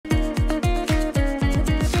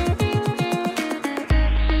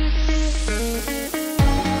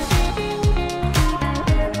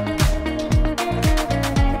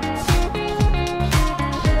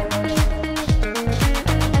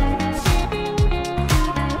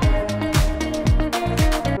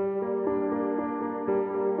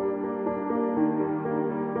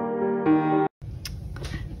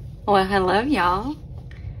Well, hello, y'all.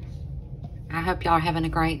 I hope y'all are having a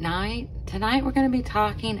great night. Tonight, we're going to be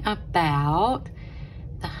talking about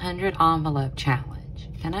the 100 envelope challenge.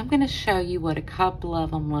 And I'm going to show you what a couple of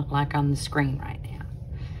them look like on the screen right now.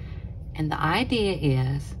 And the idea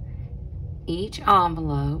is each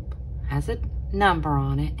envelope has a number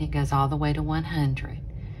on it. It goes all the way to 100.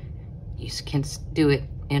 You can do it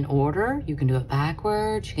in order. You can do it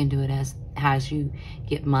backwards. You can do it as you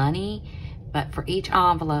get money. But for each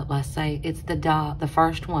envelope, let's say it's the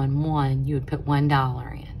first one, you would put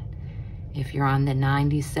 $1 in. If you're on the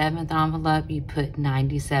 97th envelope, you put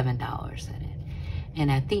 $97 in it.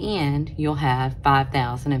 And at the end, you'll have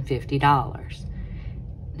 $5,050.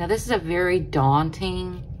 Now, this is a very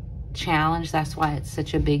daunting challenge. That's why it's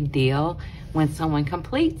such a big deal when someone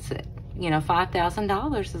completes it. You know,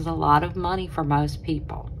 $5,000 is a lot of money for most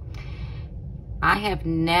people. I have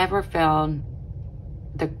never felt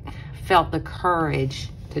the courage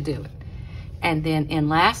to do it. And then in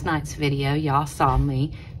last night's video, y'all saw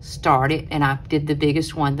me start it, and I did the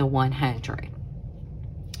biggest one, the 100.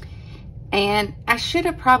 And I should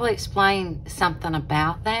have probably explained something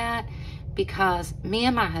about that, because me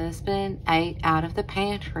and my husband ate out of the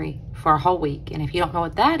pantry for a whole week. And if you don't know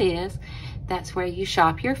what that is, that's where you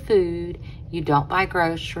shop your food, you don't buy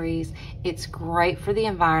groceries. It's great for the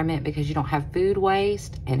environment because you don't have food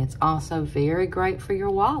waste, and it's also very great for your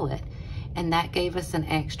wallet. And that gave us an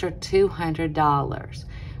extra $200.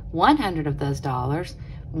 100 of those dollars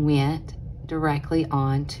went directly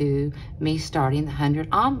on to me starting the 100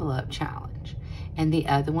 envelope challenge. And the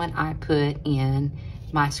other one I put in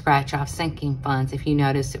my scratch off sinking funds. If you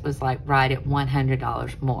notice, it was like right at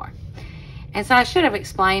 $100 more. And so I should have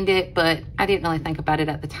explained it, but I didn't really think about it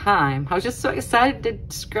at the time. I was just so excited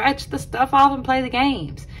to scratch the stuff off and play the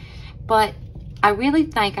games. But I really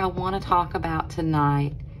think I want to talk about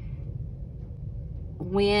tonight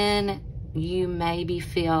when you maybe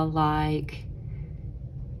feel like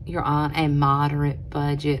you're on a moderate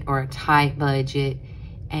budget or a tight budget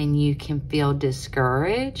and you can feel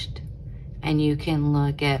discouraged, and you can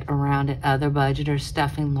look around at other budgeters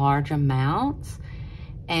stuffing large amounts,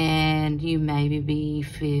 and you maybe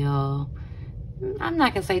feel, I'm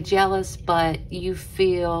not gonna say jealous, but you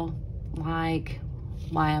feel like,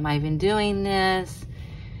 why am I even doing this?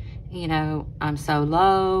 You know, I'm so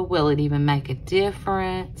low, will it even make a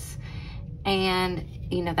difference? And,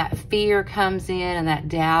 you know, that fear comes in and that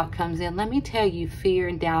doubt comes in. Let me tell you, fear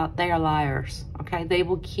and doubt, they are liars, okay? They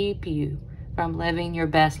will keep you from living your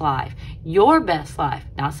best life. Your best life,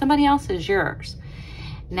 not somebody else's, yours.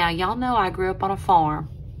 Now, y'all know I grew up on a farm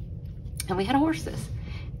and we had horses.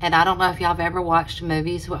 And I don't know if y'all have ever watched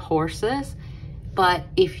movies with horses, but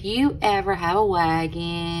if you ever have a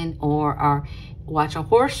wagon or watch a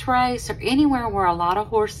horse race or anywhere where a lot of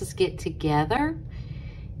horses get together,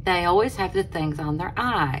 they always have the things on their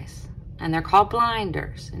eyes, and they're called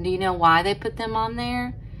blinders. And do you know why they put them on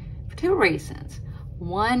there? For two reasons.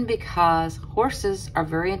 One, because horses are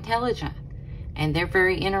very intelligent and they're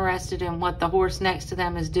very interested in what the horse next to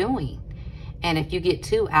them is doing. And if you get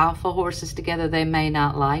two alpha horses together, they may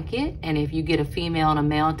not like it. And if you get a female and a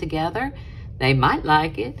male together, they might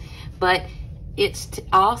like it. But it's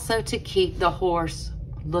also to keep the horse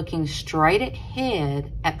looking straight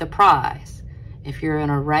ahead at the prize. If you're in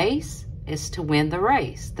a race, it's to win the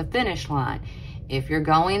race, the finish line. If you're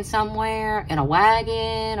going somewhere in a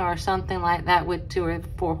wagon or something like that with 2 or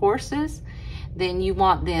 4 horses, then you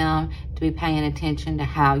want them to be paying attention to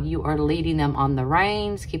how you are leading them on the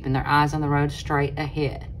reins, keeping their eyes on the road straight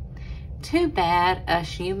ahead. Too bad us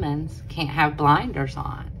humans can't have blinders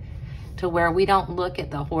on, to where we don't look at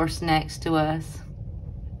the horse next to us,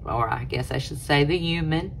 or I guess I should say the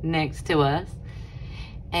human next to us.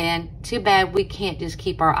 And too bad we can't just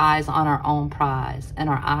keep our eyes on our own prize and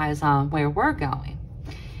our eyes on where we're going.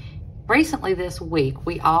 Recently this week,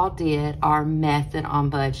 we all did our method on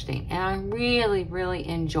budgeting, and I really, really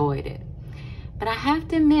enjoyed it. But I have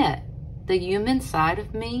to admit, the human side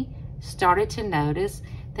of me started to notice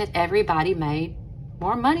that everybody made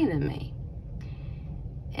more money than me.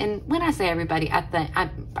 And when I say everybody,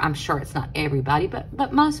 I'm sure it's not everybody,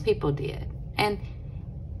 but most people did. And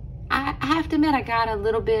I have to admit, I got a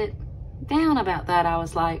little bit down about that. I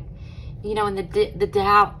was like, you know, and the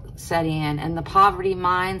doubt set in, and the poverty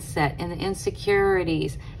mindset, and the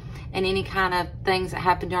insecurities, and any kind of things that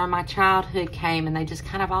happened during my childhood came, and they just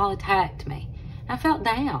kind of all attacked me. I felt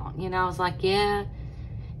down, you know. I was like, yeah,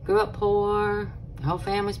 grew up poor, the whole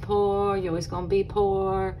family's poor, you're always gonna be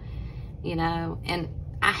poor, you know. And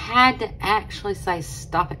I had to actually say,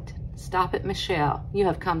 stop it, Michelle. You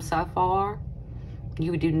have come so far.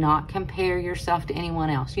 You do not compare yourself to anyone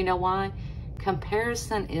else. You know why?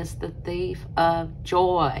 Comparison is the thief of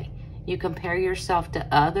joy. You compare yourself to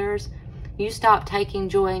others, you stop taking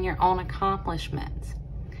joy in your own accomplishments.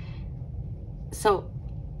 So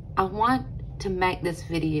I want to make this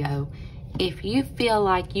video. If you feel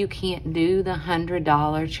like you can't do the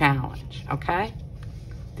 $100 challenge, okay?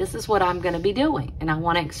 This is what I'm going to be doing, and I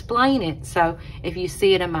want to explain it, so if you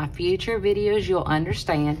see it in my future videos, you'll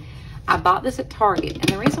understand. I bought this at Target, and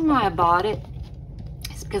the reason why I bought it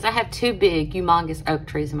is because I have 2 big, humongous oak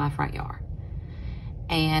trees in my front yard,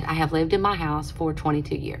 and I have lived in my house for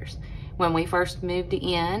 22 years. When we first moved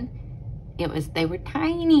in, they were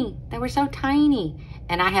tiny. They were so tiny,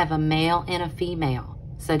 and I have a male and a female.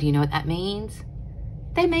 So do you know what that means?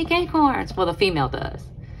 They make acorns. Well, the female does.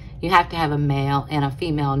 You have to have a male and a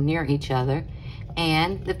female near each other.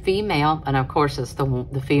 And the female, and of course it's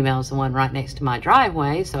the female is the one right next to my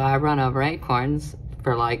driveway, so I run over acorns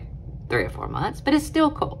for like 3 or 4 months, but it's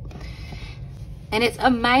still cool. And it's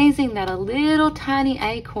amazing that a little tiny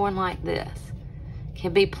acorn like this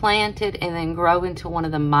can be planted and then grow into one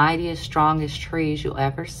of the mightiest, strongest trees you'll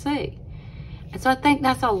ever see. And so I think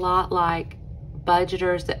that's a lot like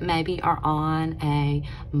budgeters that maybe are on a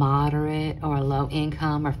moderate or a low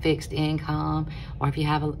income or fixed income, or if you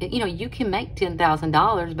have a, you can make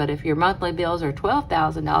 $10,000, but if your monthly bills are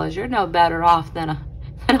 $12,000, you're no better off than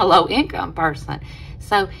a low income person.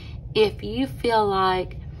 So if you feel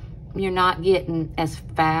like you're not getting as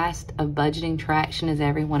fast of budgeting traction as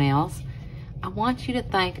everyone else, I want you to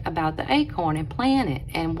think about the acorn and plant it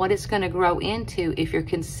and what it's going to grow into if you're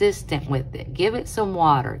consistent with it. Give it some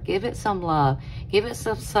water, give it some love, give it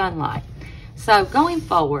some sunlight. So going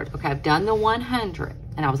forward, okay, I've done the 100,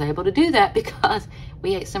 and I was able to do that because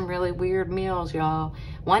we ate some really weird meals, y'all.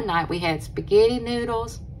 One night we had spaghetti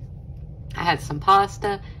noodles, I had some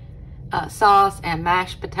pasta, sauce, and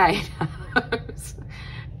mashed potatoes.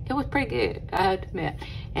 It was pretty good, I have to admit.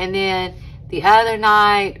 And then the other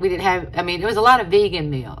night, we didn't have, it was a lot of vegan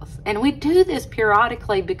meals. And we do this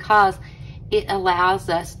periodically because it allows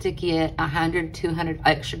us to get $100, $200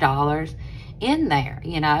 extra dollars in there,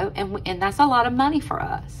 and that's a lot of money for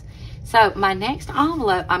us. So my next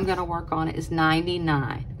envelope I'm going to work on is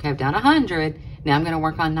 99. Okay, I've done 100. Now I'm going to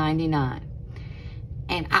work on 99.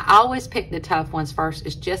 And I always pick the tough ones first.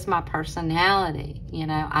 It's just my personality.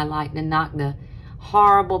 I like to knock the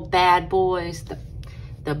horrible bad boys,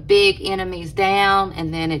 the big enemies down,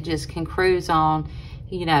 and then it just can cruise on,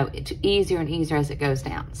 it's easier and easier as it goes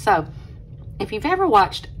down. So if you've ever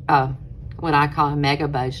watched what I call a mega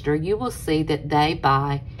budgeter, you will see that they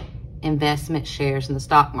buy investment shares in the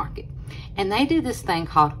stock market. And they do this thing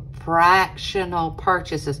called fractional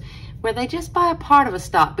purchases, where they just buy a part of a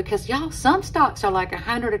stock, because y'all, some stocks are like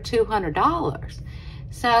 $100 or $200.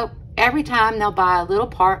 So every time they'll buy a little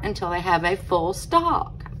part until they have a full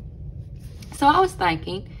stock. So I was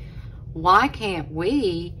thinking, why can't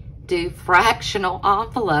we do fractional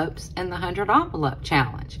envelopes in the 100 envelope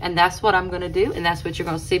challenge? And that's what I'm going to do, and that's what you're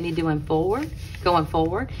going to see me doing going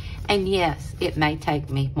forward. And yes, it may take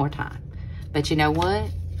me more time, but you know what?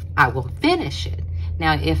 I will finish it.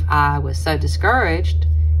 Now, if I was so discouraged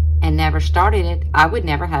and never started it, I would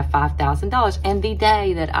never have $5,000. And the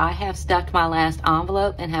day that I have stuck my last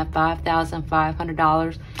envelope and have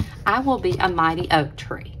 $5,500, I will be a mighty oak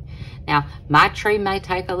tree. Now, my tree may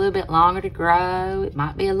take a little bit longer to grow. It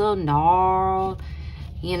might be a little gnarled,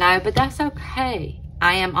 but that's okay.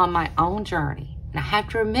 I am on my own journey, and I have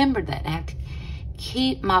to remember that. I have to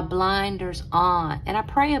keep my blinders on, and I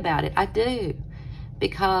pray about it. I do,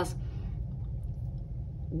 because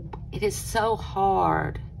it is so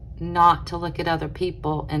hard not to look at other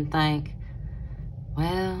people and think,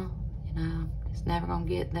 well, it's never going to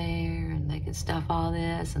get there, and they can stuff all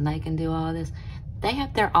this, and they can do all this. They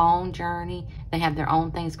have their own journey. They have their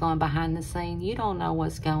own things going behind the scene. You don't know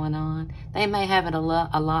what's going on. They may have it a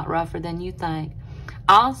lot rougher than you think.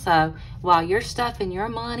 Also, while you're stuffing your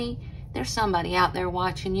money, there's somebody out there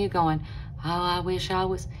watching you going, oh, I wish I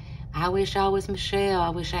was Michelle. I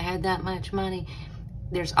wish I had that much money.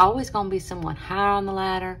 There's always going to be someone higher on the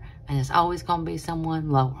ladder, and there's always going to be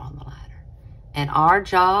someone lower on the ladder. And our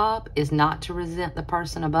job is not to resent the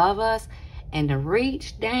person above us, and to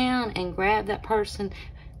reach down and grab that person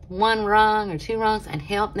 1 rung or 2 rungs and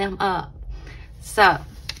help them up. So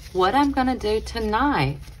what I'm going to do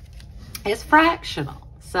tonight is fractional.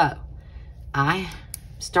 So I'm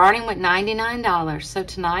starting with $99. So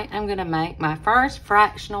tonight I'm going to make my first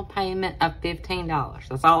fractional payment of $15.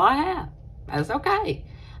 That's all I have. That's okay.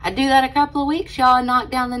 I do that a couple of weeks, y'all, and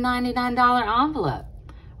knock down the $99 envelope,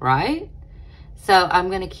 right? So I'm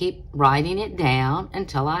going to keep writing it down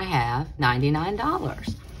until I have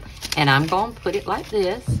 $99. And I'm going to put it like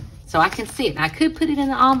this. So I can see it. I could put it in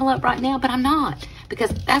the envelope right now, but I'm not, because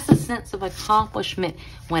that's a sense of accomplishment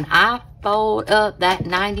when I fold up that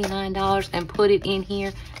 $99 and put it in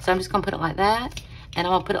here. So I'm just going to put it like that, and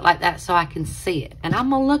I'm going to put it like that so I can see it. And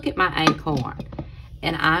I'm going to look at my acorn,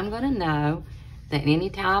 and I'm going to know that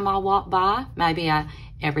anytime I walk by, maybe I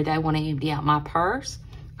every day want to empty out my purse,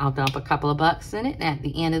 I'll dump a couple of bucks in it. And at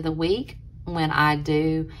the end of the week, when I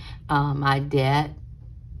do my debt,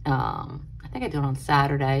 I think I do it on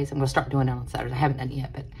Saturdays. I'm going to start doing it on Saturdays. I haven't done it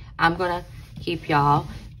yet, but I'm going to keep y'all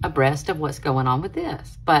abreast of what's going on with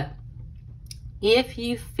this. But if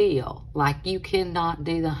you feel like you cannot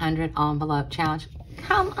do the 100 envelope challenge,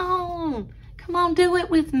 come on, do it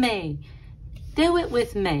with me. Do it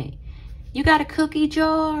with me. You got a cookie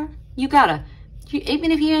jar?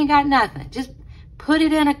 Even if you ain't got nothing, just put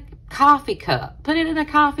it in a coffee cup. Put it in a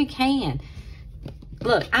coffee can.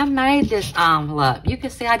 Look, I made this envelope. You can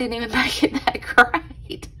see I didn't even make it that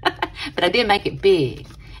great. But I did make it big.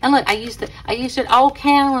 And look, I used an old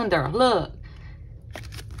calendar. Look.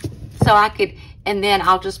 So I could, and then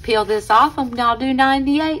I'll just peel this off and I'll do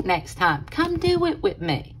 98 next time. Come do it with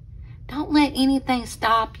me. Don't let anything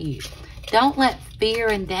stop you. Don't let fear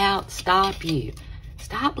and doubt stop you.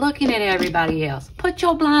 Stop looking at everybody else. Put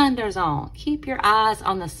your blinders on. Keep your eyes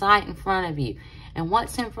on the sight in front of you. And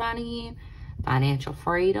what's in front of you? Financial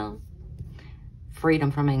freedom,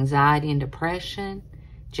 freedom from anxiety and depression,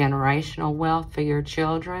 generational wealth for your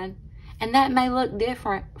children. And that may look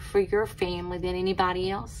different for your family than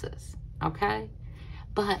anybody else's, okay?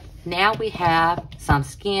 But now we have some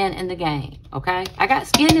skin in the game, okay? I got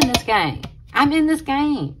skin in this game. I'm in this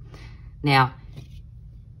game. Now,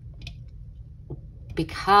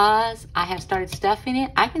 because I have started stuffing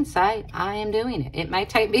it, I can say I am doing it. It may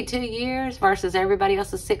take me 2 years versus everybody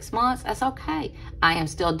else's 6 months. That's okay. I am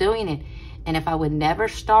still doing it. And if I would never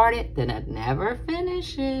start it, then I'd never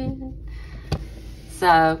finish it.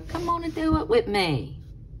 So come on and do it with me.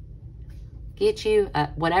 Get you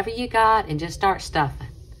whatever you got and just start stuffing.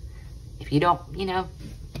 If you don't,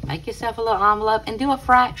 make yourself a little envelope and do a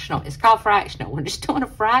fractional. It's called fractional. We're just doing a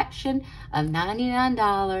fraction of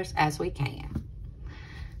 $99 as we can.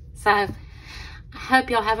 So I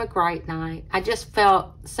hope y'all have a great night. I just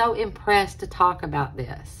felt so impressed to talk about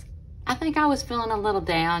this. I think I was feeling a little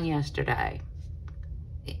down yesterday.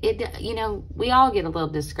 We all get a little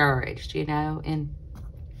discouraged, and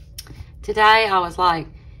today I was like,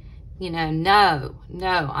 no,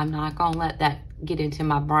 I'm not going to let that get into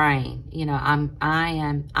my brain.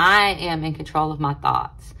 I am in control of my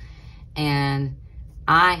thoughts, and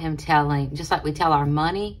I am telling, just like we tell our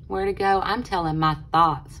money where to go, I'm telling my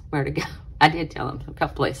thoughts where to go. I did tell them a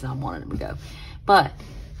couple places I wanted them to go. But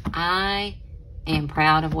I am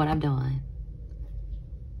proud of what I've done.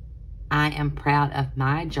 I am proud of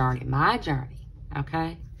my journey,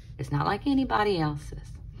 okay? It's not like anybody else's.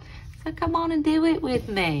 So come on and do it with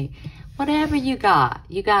me. Whatever you got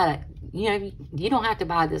it. You don't have to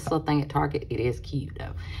buy this little thing at Target. It is cute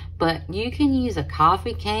though. But you can use a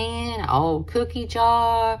coffee can, an old cookie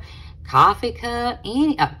jar, coffee cup,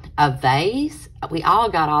 a vase. We all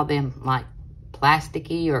got all them like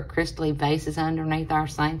plasticky or crystally vases underneath our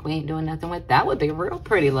sink we ain't doing nothing with. That would be real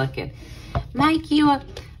pretty looking. Make you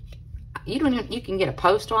you can get a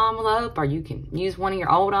postal envelope, or you can use one of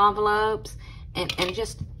your old envelopes and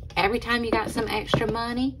just every time you got some extra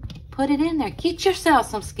money, put it in there. Get yourself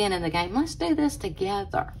some skin in the game. Let's do this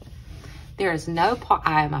together. There is no part,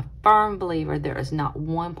 I am a firm believer, there is not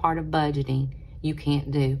one part of budgeting you can't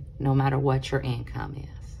do, no matter what your income is.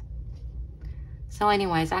 So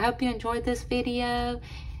anyways, I hope you enjoyed this video.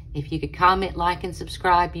 If you could comment, like, and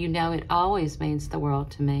subscribe, it always means the world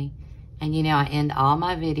to me. And I end all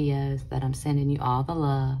my videos that I'm sending you all the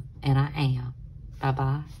love, and I am.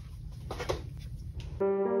 Bye-bye.